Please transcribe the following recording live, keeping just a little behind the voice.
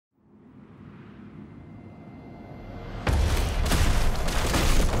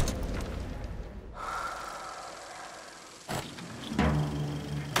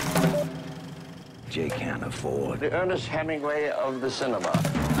they can't afford. The Ernest Hemingway of the cinema.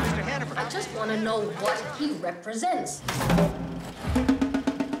 Mr. Hannaford. I just want to know what he represents.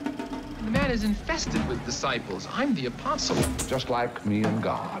 The man is infested with disciples. I'm the apostle. Just like me and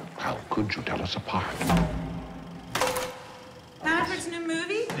God. How could you tell us apart? Hannaford's new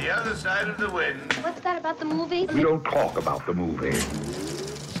movie? The Other Side of the Wind. What's that about the movie? We don't talk about the movie.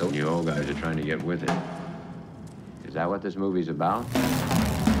 So you old guys are trying to get with it. Is that what this movie's about?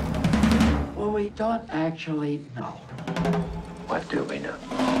 Well, we don't actually know. What do we know?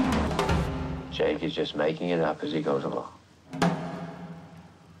 Jake is just making it up as he goes along.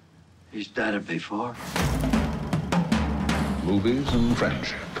 He's done it before. Movies and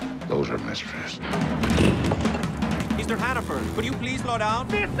friendship. Those are mysteries. Mr. Hannaford, could you please slow down?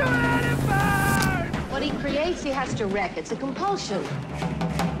 Mr. Hannaford! What he creates, he has to wreck. It's a compulsion.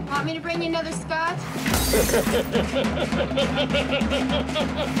 Want me to bring you another scotch?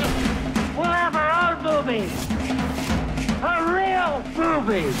 We'll have our own movie. A real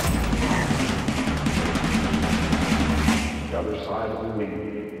movie. The Other Side of the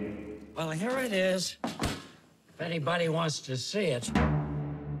Wind. Well, here it is. If anybody wants to see it.